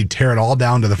had to actually tear it all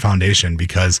down to the foundation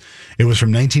because it was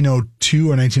from 1902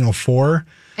 or 1904.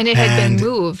 And it had been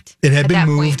moved. It had been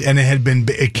moved, and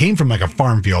it came from like a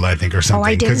farm field, I think, or something. Oh,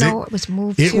 I didn't know it was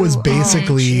moved. It was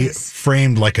basically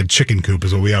framed like a chicken coop,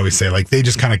 is what we always say. Like they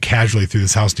just kind of casually threw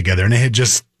this house together, and it had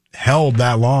just held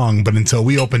that long, but until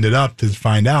we opened it up to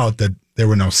find out that there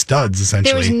were no studs, essentially.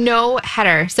 There was no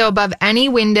header. So above any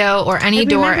window or any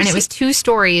door, and it was 2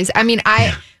 stories. I mean,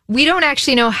 we don't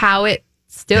actually know how it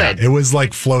stood. Yeah, it was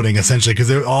like floating, essentially,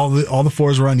 because all the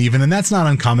floors were uneven, and that's not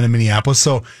uncommon in Minneapolis.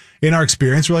 So in our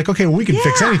experience, we're like, okay, well, we can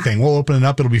fix anything. We'll open it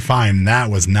up. It'll be fine. And that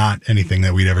was not anything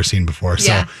that we'd ever seen before.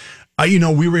 So,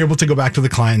 we were able to go back to the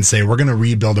client and say, we're going to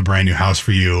rebuild a brand new house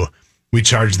for you. We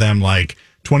charged them like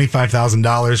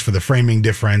 $25,000 for the framing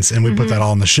difference, and we put that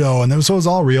all in the show, and so it was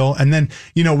all real. And then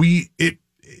it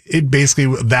basically,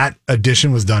 that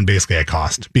addition was done basically at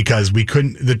cost because we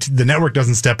couldn't. The network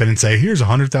doesn't step in and say, "Here's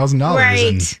 $100,000." Right.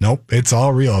 And nope, it's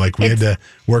all real. Like we had to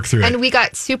work through it. And we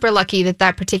got super lucky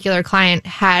that particular client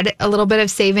had a little bit of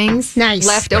savings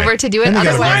left over to do it.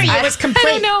 Otherwise, it was complete.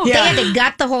 I don't know. They had to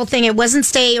gut the whole thing. It wasn't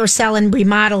stay or sell and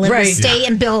remodel. It was stay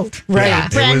and build. Right,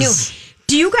 brand new.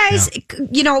 Do you guys,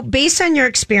 based on your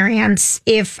experience,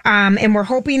 if and we're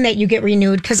hoping that you get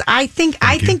renewed, because I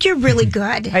think you're really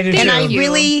good. I do and too. I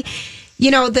really,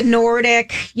 the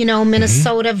Nordic,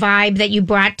 Minnesota vibe that you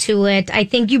brought to it. I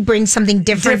think you bring something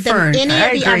different than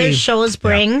any of the other shows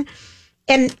bring.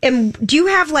 Yeah. And do you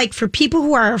have, like, for people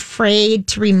who are afraid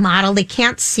to remodel, they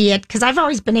can't see it, because I've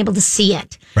always been able to see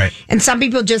it. Right. And some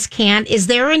people just can't. Is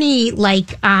there any,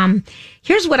 like,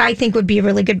 here's what I think would be a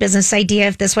really good business idea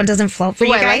if this one doesn't float for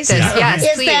you guys. I like this. Yes,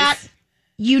 is that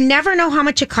you never know how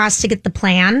much it costs to get the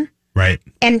plan. Right.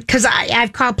 And because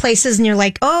I've called places and you're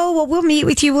like, oh, well, we'll meet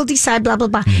with you. We'll decide, blah, blah,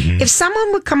 blah. If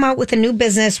someone would come out with a new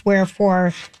business where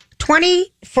for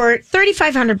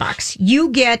 $3,500, you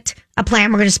get a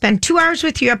plan. We're going to spend 2 hours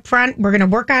with you up front. We're going to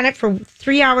work on it for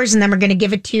 3 hours, and then we're going to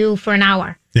give it to you for an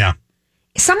hour. Yeah.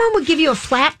 Someone would give you a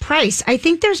flat price. I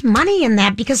think there's money in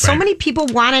that because so many people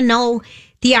want to know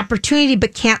the opportunity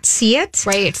but can't see it.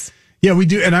 Right. Yeah, we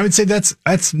do. And I would say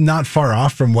that's not far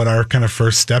off from what our kind of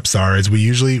first steps are. Is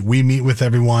we meet with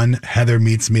everyone. Heather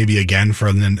meets maybe again for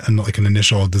an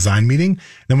initial design meeting.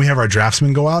 Then we have our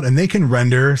draftsmen go out and they can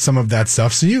render some of that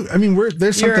stuff. So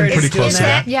there's something pretty close to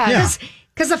that. Yeah.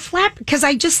 Because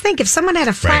I just think if someone had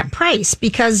a flat price,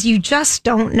 because you just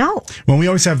don't know. Well, we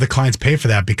always have the clients pay for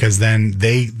that because then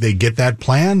they get that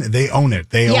plan, they own it.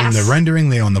 They own the rendering,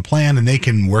 they own the plan, and they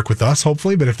can work with us,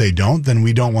 hopefully. But if they don't, then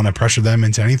we don't want to pressure them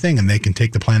into anything, and they can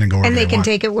take the plan and go wherever they want. can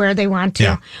take it where they want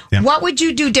to. Yeah. What would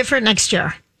you do different next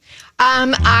year?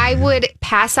 I would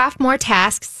pass off more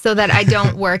tasks so that I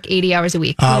don't work 80 hours a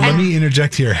week. Let me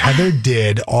interject here. Heather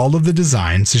did all of the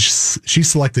designs. So she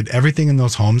selected everything in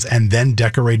those homes and then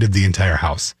decorated the entire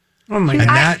house. Oh my God.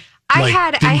 God. I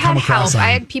had help.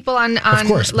 I had people on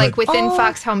course, within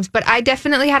Fox Homes, but I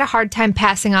definitely had a hard time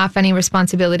passing off any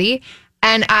responsibility.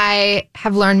 And I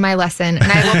have learned my lesson,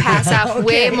 and I will pass off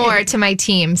way more to my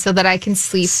team so that I can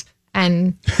sleep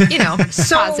and,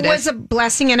 So positive. it was a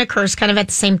blessing and a curse kind of at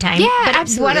the same time. Yeah, but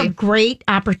absolutely. What a great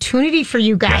opportunity for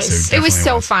you guys. Yes, it was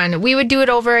so fun. We would do it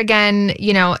over again,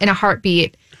 in a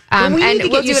heartbeat. Well, we need to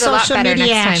we'll get you do it a lot social better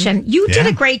media next action. time. You did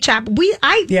a great job.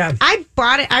 I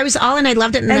bought it. I was all in. I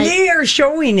loved it. And they are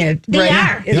showing it. They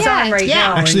are. It's on right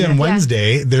now. Actually, on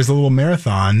Wednesday, there's a little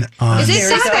marathon. Is it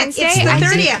this Wednesday? It's the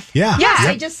 30th. Yeah. Yes, Yep.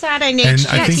 I just saw it on And HG.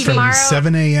 I think from tomorrow.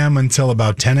 7 a.m. until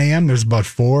about 10 a.m., there's about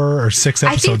 4 or 6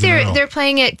 I episodes think in a row. they're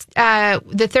playing it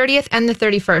the 30th and the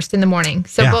 31st in the morning.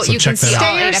 So, Yeah, both so you check can see that all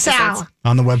out. 8 Stay or episodes. Sal?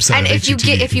 On the website. And of if you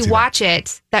HGTV, if you can see watch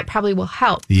it, that probably will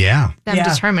help that. Yeah. them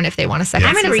determine if they want a second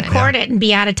I'm going to season. record it and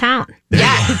be out of town.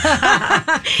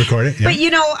 Record it. Yeah.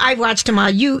 But I watched them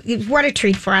all. What a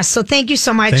treat for us. So thank you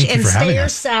so much. Thank you and for having stay or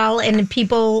us. sell and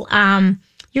people.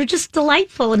 You're just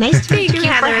delightful. Nice to meet you, Thank you for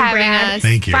Heather and having Brad. us.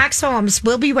 Thank you. Fox Homes.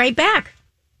 We'll be right back.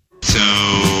 So,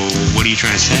 what are you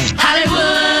trying to say?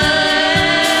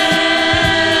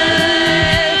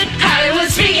 Hollywood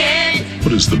speaking.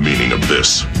 What is the meaning of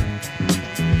this?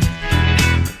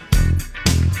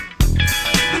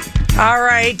 All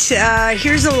right,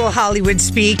 here's a little Hollywood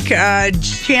speak.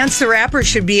 Chance the Rapper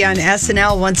should be on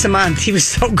SNL once a month. He was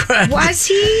so good. Was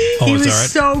he? He it's was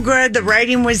all right. so good. The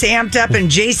writing was amped up,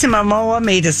 and Jason Momoa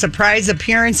made a surprise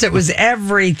appearance. It was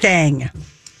everything.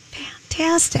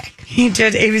 Fantastic. He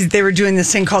did. They were doing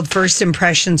this thing called First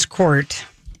Impressions Court.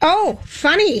 Oh,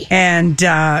 funny. And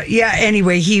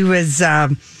anyway, he was.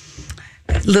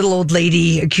 Little old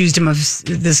lady accused him of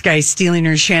this guy stealing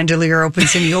her chandelier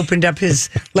opens, and he opened up his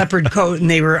leopard coat and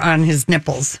they were on his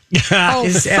nipples. Oh,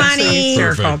 It's funny. absolutely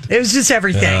hysterical. It was just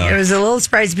everything. Yeah. It was a little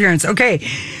surprise appearance. Okay.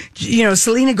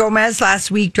 Selena Gomez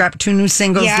last week dropped 2 new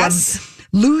singles. Yes.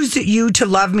 Lose You to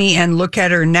Love Me and Look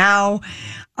at Her Now.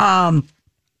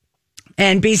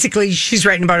 And basically she's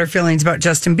writing about her feelings about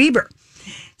Justin Bieber.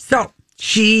 So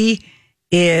she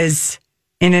is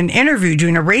in an interview,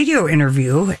 doing a radio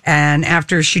interview, and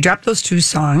after she dropped those 2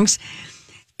 songs,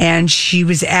 and she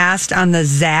was asked on the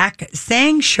Zach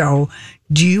Sang show,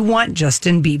 do you want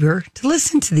Justin Bieber to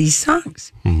listen to these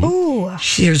songs? Ooh.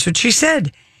 Here's what she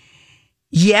said.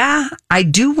 Yeah, I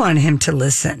do want him to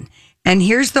listen. And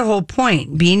here's the whole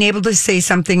point, being able to say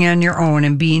something on your own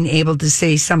and being able to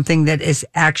say something that is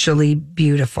actually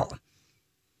beautiful.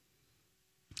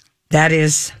 That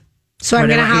is... So I'm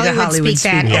what going to I want you to Hollywood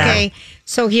speak that. Yeah. Okay.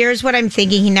 So here's what I'm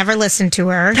thinking. He never listened to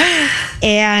her.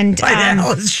 And Why the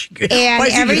hell is she, and why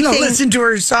is he going to everything- listen to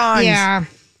her songs? Yeah.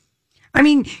 I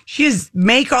mean, she is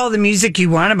make all the music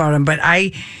you want about him, but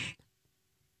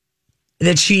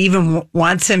that she even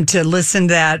wants him to listen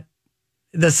to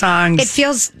the songs. It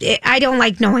feels. I don't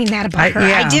like knowing that about her.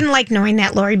 yeah. I didn't like knowing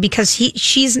that, Lori, because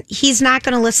he's not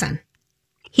going to listen.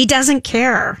 He doesn't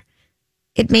care.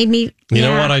 It made me. You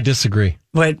know what? I disagree.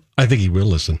 What? I think he will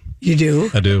listen. You do?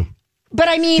 I do. But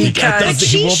I mean, Because but he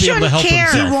she won't be able to shouldn't help care.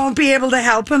 himself. He won't be able to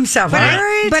help himself. But, All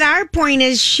right. but our point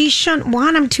is, she shouldn't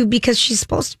want him to because she's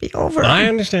supposed to be over I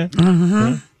him. understand.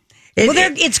 Mm-hmm.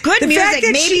 It's good the music. fact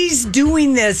that Maybe- she's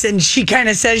doing this and she kind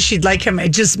of says she'd like him,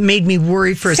 it just made me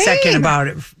worry for a second about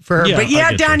it for her. Yeah, but I yeah,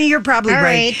 get you. Donnie, you're probably All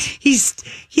right. right. He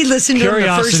listened to them the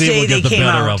first Curiosity day will they get the came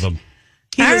better out. of him.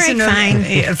 He All listened right, to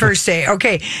them the first day.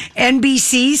 Okay.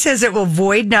 NBC says it will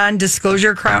void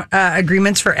non-disclosure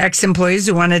agreements for ex-employees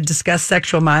who want to discuss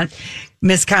sexual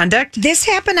misconduct. This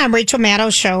happened on Rachel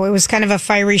Maddow's show. It was kind of a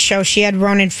fiery show. She had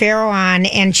Ronan Farrow on,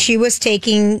 and she was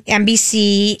taking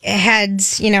NBC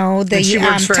heads, And she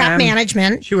works for top them.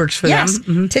 management. She works for yes, them.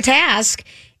 Mm-hmm. to task,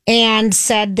 and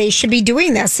said they should be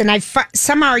doing this. And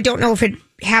somehow I don't know if it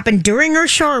happened during her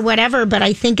show or whatever, but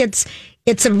I think it's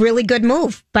a really good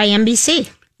move by NBC.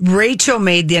 Rachel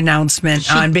made the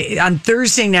announcement on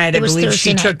Thursday night. I It was believe Thursday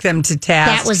she night. took them to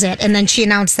task. That was it. And then she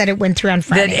announced that it went through on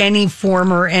Friday. That any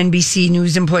former NBC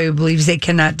News employee who believes they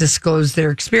cannot disclose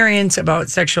their experience about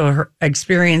sexual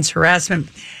experience harassment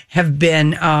have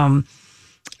been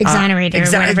exonerated or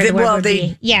whatever the word would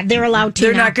be. Yeah, they're allowed to.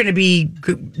 They're now. not going to be.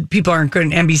 People aren't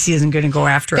going. NBC isn't going to go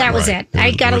after That it. was it.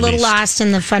 I got a little lost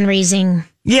in the fundraising.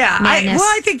 Yeah, madness.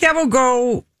 I think that will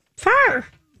go far.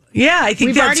 Yeah, I think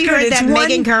We've that's already good. heard It's that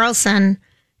Megan Carlson,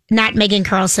 not Megan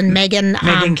Carlson, Megan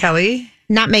Kelly,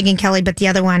 not Megan Kelly, but the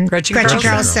other one, Gretchen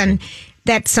Carlson.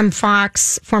 That some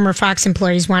former Fox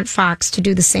employees want Fox to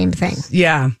do the same thing.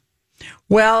 Yeah.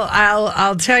 Well,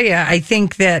 I'll tell you. I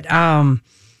think that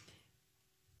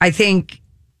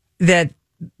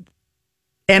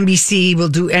NBC will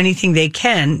do anything they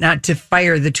can not to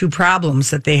fire the two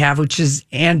problems that they have, which is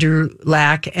Andrew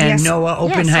Lack and Noah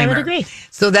Oppenheimer. Yes, I would agree.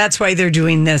 So that's why they're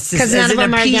doing this. Because none of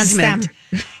them are against them.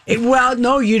 Well,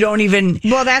 no, you don't even.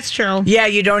 Well, that's true. Yeah,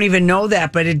 you don't even know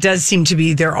that, but it does seem to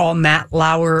be they're all Matt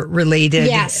Lauer related.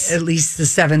 Yes. At least the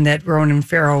 7 that Ronan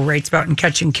Farrow writes about in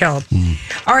Catch and Kill.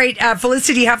 All right,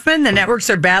 Felicity Huffman, the networks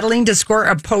are battling to score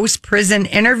a post-prison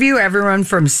interview. Everyone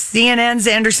from CNN's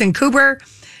Anderson Cooper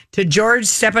to George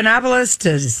Stephanopoulos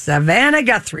to Savannah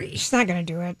Guthrie. She's not going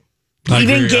to do it.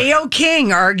 Even Gayle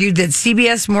King argued that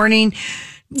CBS Morning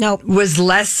was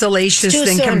less salacious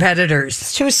than competitors.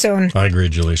 It's too soon. I agree,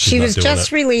 Julie. She was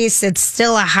just released. It's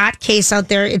still a hot case out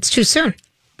there. It's too soon.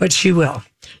 But she will.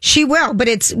 She will, but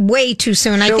it's way too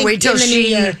soon. She'll I think wait till in the new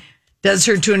year. Does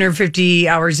her 250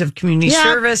 hours of community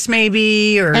service,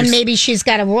 maybe, and maybe she's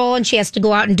got a role and she has to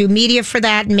go out and do media for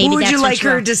that. And maybe who would that's you like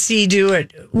her to see do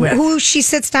it with? Who she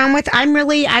sits down with? I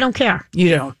don't care. You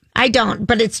don't. I don't,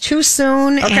 but it's too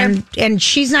soon, and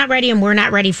she's not ready, and we're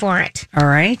not ready for it. All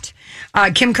right.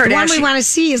 Kim Kardashian. The one we want to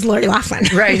see is Lori Loughlin.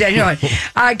 Right, I know it.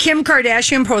 Kim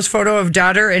Kardashian posts photo of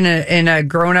daughter in a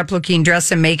grown-up looking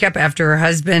dress and makeup after her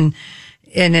husband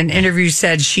in an interview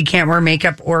said she can't wear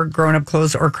makeup or grown-up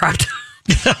clothes or crop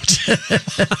top.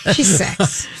 She's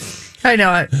 6. I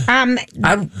know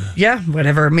it. Yeah,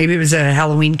 whatever. Maybe it was a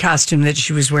Halloween costume that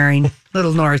she was wearing.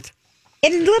 Little North.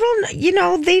 And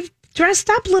they've dressed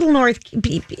up Little North. I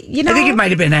think it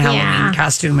might have been a Halloween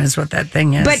costume, is what that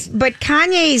thing is. But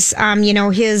Kanye's,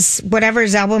 his whatever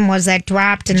his album was that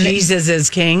dropped, and Jesus is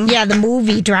King. Yeah, the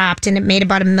movie dropped, and it made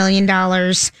about $1 million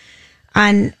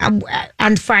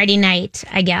on Friday night,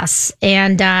 I guess.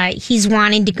 And he's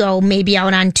wanting to go maybe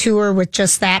out on tour with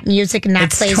just that music and not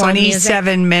play his own music.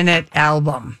 27-minute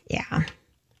album. Yeah,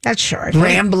 that's short.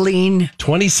 Rambling.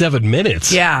 27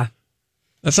 minutes. Yeah,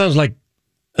 that sounds like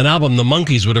an album the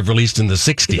Monkees would have released in the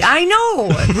 60s. I know.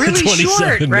 Really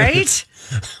short, right?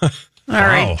 All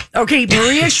right. Okay,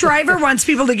 Maria Shriver wants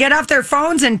people to get off their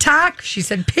phones and talk. She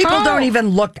said people don't even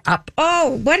look up.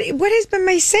 Oh, what has been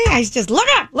my say? I just look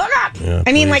up. Yeah,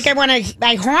 I mean, like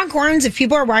I honk horns if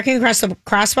people are walking across the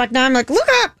crosswalk now. I'm like, look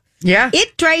up. Yeah.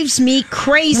 It drives me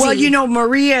crazy. Well,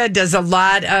 Maria does a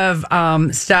lot of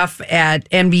stuff at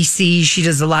NBC. She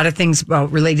does a lot of things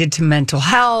related to mental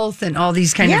health and all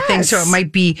these kind of things. So it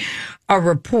might be a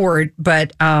report,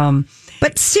 but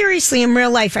seriously, in real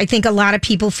life, I think a lot of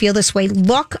people feel this way.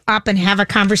 Look up and have a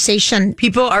conversation.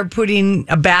 People are putting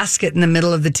a basket in the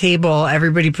middle of the table.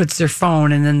 Everybody puts their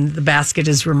phone, and then the basket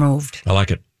is removed. I like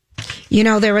it.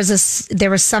 There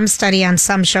was some study on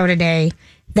some show today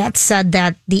that said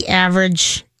that the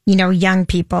average, young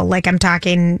people, like I'm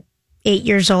talking 8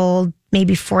 years old,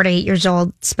 maybe 4 to 8 years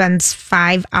old, spends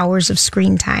 5 hours of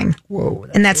screen time. Whoa.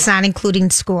 And that's not including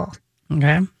school.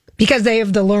 Okay. Because they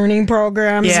have the learning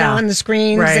programs now on the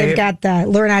screens. Right. They've got the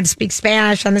learn how to speak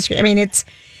Spanish on the screen. I mean,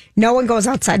 no one goes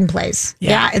outside and plays.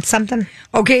 Yeah, it's something.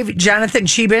 Okay, Jonathan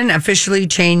Cheban officially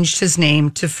changed his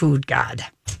name to Food God.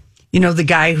 The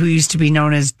guy who used to be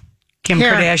known as Kim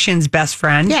Kardashian's best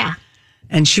friend. Yeah.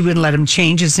 And she wouldn't let him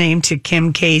change his name to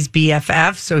Kim K's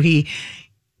BFF. So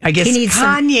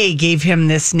Kanye gave him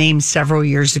this name several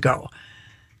years ago.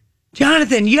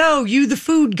 Jonathan, you the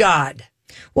food god.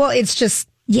 Well, it's just,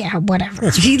 whatever.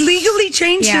 He legally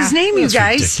changed his name, you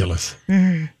guys. Ridiculous.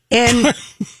 Mm-hmm.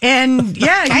 And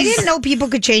I didn't know people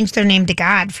could change their name to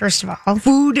God, first of all.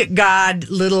 Food God,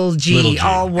 little g,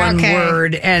 all one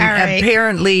word. And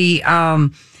apparently,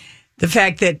 the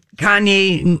fact that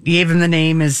Kanye gave him the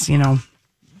name is,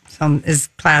 is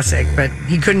classic, but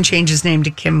he couldn't change his name to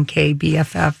Kim K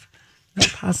BFF.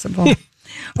 Not possible.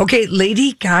 Okay,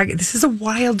 Lady Gaga. This is a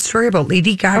wild story about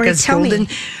Lady Gaga's golden.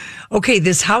 Okay,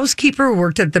 this housekeeper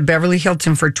worked at the Beverly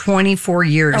Hilton for 24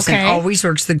 years and always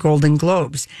works the Golden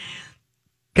Globes.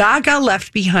 Gaga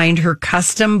left behind her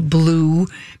custom blue,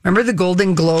 remember the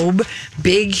Golden Globe,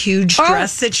 big, huge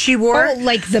dress that she wore? Oh,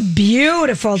 like the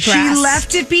beautiful dress. She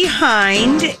left it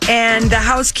behind, and the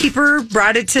housekeeper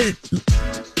brought it to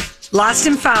Lost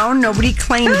and Found. Nobody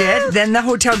claimed it. Then the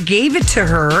hotel gave it to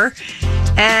her,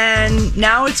 and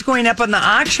now it's going up on the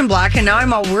auction block, and now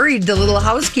I'm all worried the little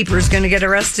housekeeper is going to get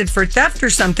arrested for theft or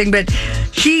something, but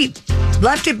she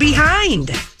left it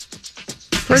behind.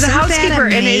 For the housekeeper,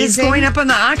 and it is going up on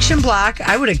the auction block.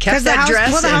 I would have kept that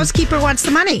dress. Well, the housekeeper wants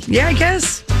the money. Yeah, I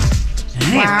guess.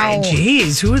 Anyway,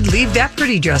 geez, who would leave that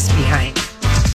pretty dress behind?